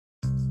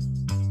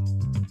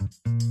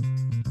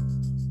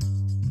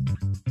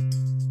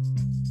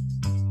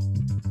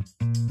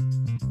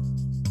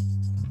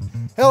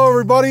Hello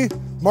everybody,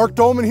 Mark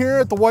Doman here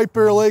at the White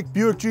Bear Lake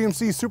Buick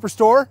GMC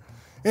Superstore.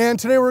 And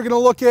today we're gonna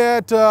look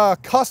at a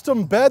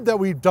custom bed that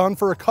we've done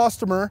for a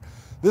customer.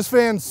 This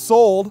van's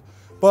sold,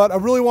 but I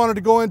really wanted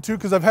to go into,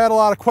 because I've had a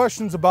lot of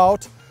questions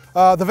about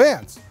the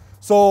vans.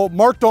 So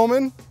Mark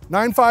Doman,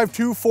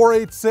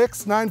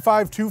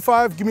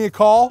 952-486-9525, give me a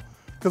call,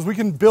 because we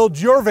can build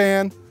your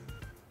van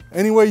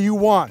any way you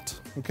want,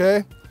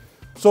 okay?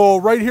 So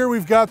right here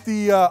we've got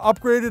the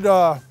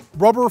upgraded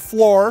rubber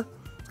floor.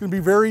 It's gonna be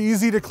very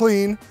easy to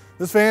clean.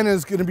 This van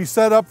is gonna be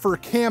set up for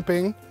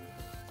camping.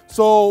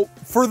 So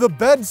for the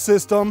bed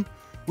system,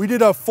 we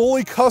did a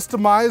fully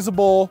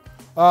customizable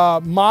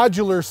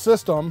modular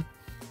system,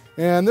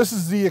 and this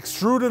is the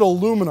extruded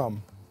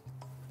aluminum.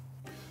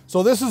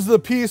 So this is the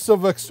piece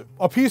of a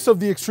piece of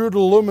the extruded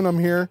aluminum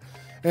here,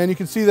 and you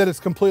can see that it's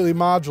completely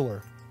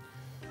modular.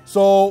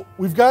 So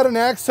we've got an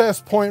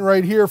access point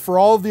right here for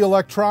all of the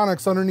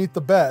electronics underneath the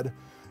bed,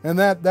 and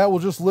that will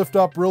just lift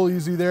up real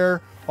easy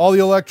there. All the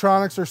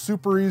electronics are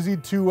super easy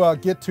to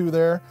get to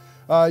there.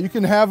 You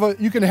can have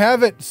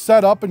it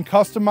set up and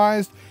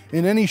customized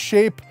in any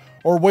shape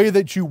or way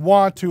that you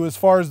want to as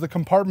far as the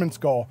compartments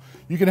go.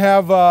 You can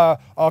have a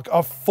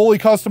fully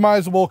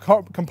customizable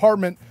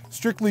compartment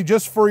strictly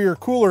just for your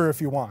cooler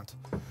if you want.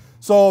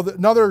 So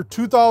another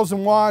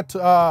 2,000 watt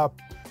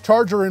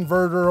charger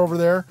inverter over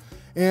there,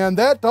 and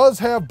that does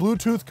have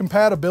Bluetooth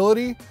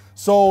compatibility.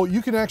 So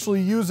you can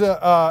actually use it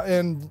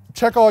and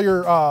check all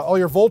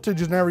your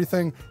voltage and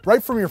everything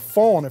right from your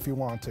phone if you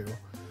want to.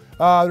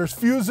 There's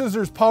fuses,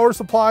 there's power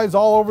supplies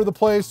all over the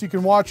place. You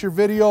can watch your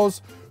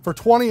videos for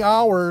 20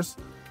 hours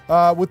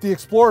with the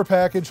Explorer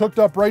package hooked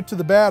up right to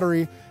the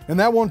battery, and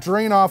that won't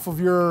drain off of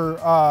your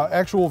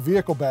actual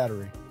vehicle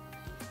battery,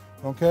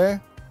 okay?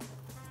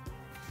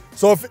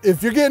 So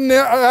if you're getting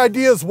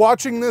ideas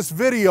watching this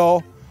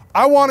video,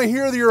 I wanna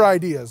hear your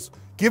ideas.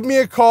 Give me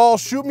a call,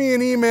 shoot me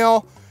an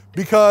email,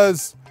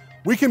 because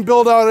we can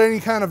build out any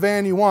kind of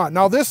van you want.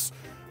 Now this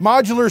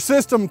modular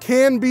system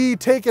can be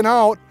taken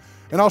out,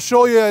 and I'll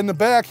show you in the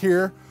back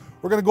here.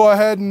 We're gonna go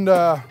ahead and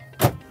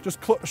just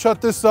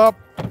shut this up,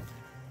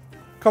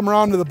 come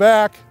around to the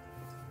back.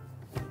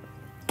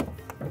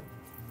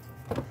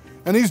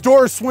 And these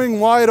doors swing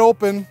wide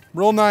open,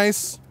 real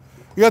nice.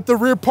 You got the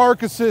rear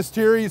park assist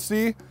here, you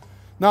see.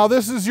 Now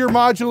this is your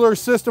modular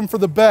system for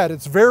the bed.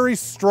 It's very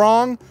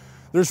strong.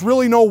 There's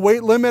really no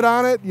weight limit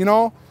on it, you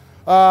know.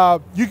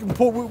 We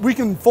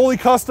can fully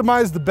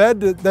customize the bed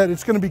that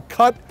it's gonna be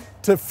cut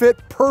to fit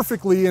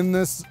perfectly in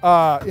this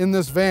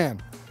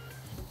van.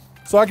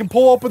 So I can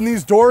pull open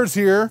these doors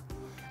here,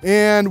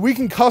 and we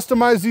can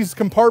customize these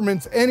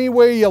compartments any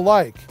way you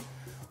like,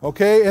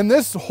 okay? And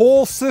this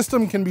whole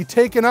system can be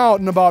taken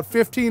out in about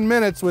 15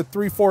 minutes with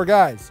 3-4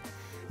 guys.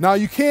 Now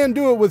you can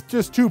do it with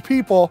just 2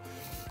 people.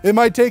 It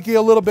might take you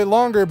a little bit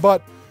longer,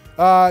 but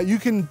you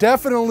can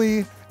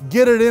definitely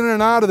get it in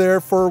and out of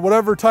there for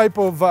whatever type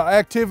of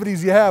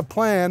activities you have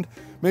planned.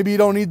 Maybe you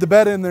don't need the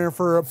bed in there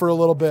for a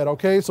little bit,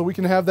 okay? So we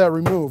can have that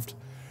removed.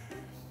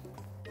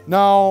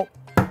 Now,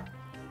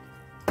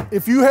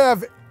 if you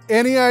have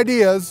any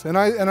ideas, and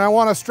I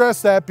want to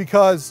stress that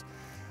because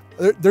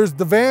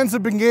the vans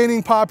have been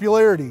gaining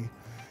popularity,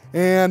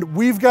 and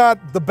we've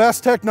got the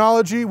best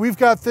technology. We've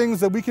got things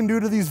that we can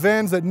do to these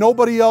vans that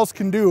nobody else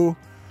can do,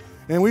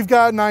 and we've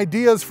gotten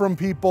ideas from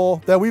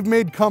people that we've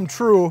made come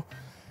true,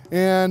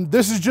 and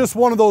this is just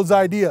one of those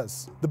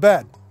ideas, the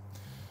bed.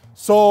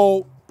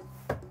 So,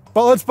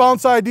 but let's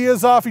bounce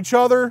ideas off each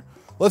other.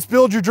 Let's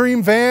build your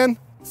dream van.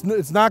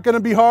 It's not gonna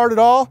be hard at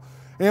all,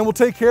 and we'll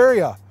take care of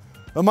you.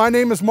 My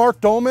name is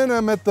Mark Doman.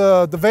 I'm at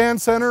the Van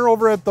Center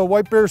over at the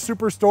White Bear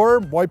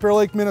Superstore, White Bear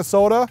Lake,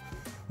 Minnesota.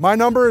 My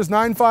number is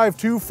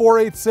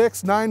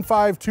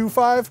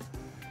 952-486-9525.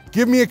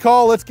 Give me a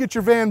call, let's get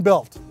your van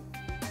built.